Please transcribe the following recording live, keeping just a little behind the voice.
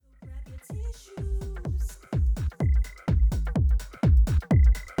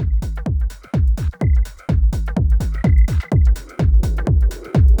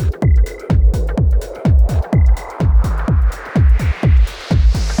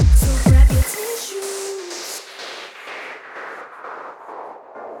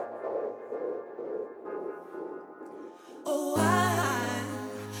Oh,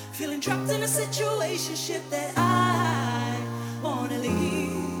 I'm feeling trapped in a situationship that I wanna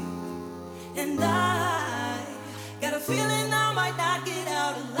leave, and I got a feeling I might not get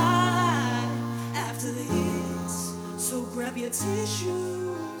out alive after this. So grab your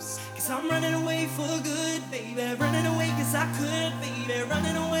tissues, 'cause I'm running away for good, baby. Running away 'cause I could, baby.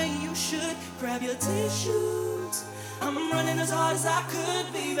 Running away, you should grab your tissues. I'm running as hard as I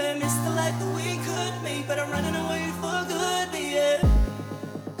could, baby. Miss the life that we could make, but I'm running away for good, baby.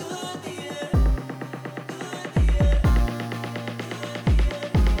 Good, baby. Good, baby.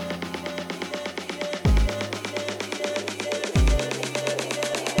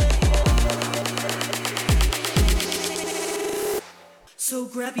 So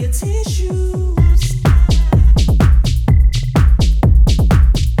grab your tissues.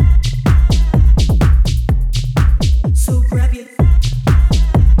 So grab your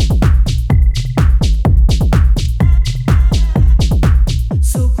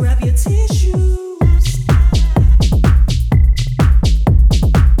So grab your tissues.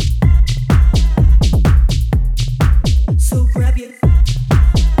 So grab your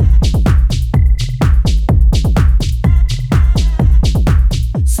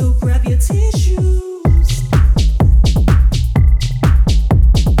So grab your tissues.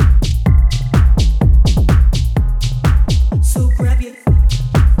 So grab your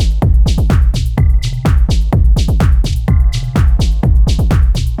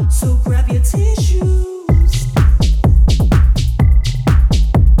So grab your tissues.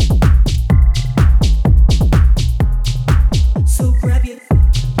 So grab your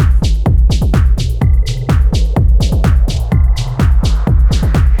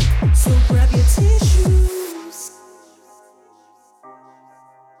So grab your tissues.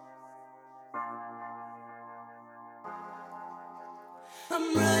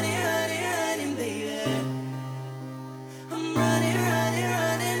 I'm running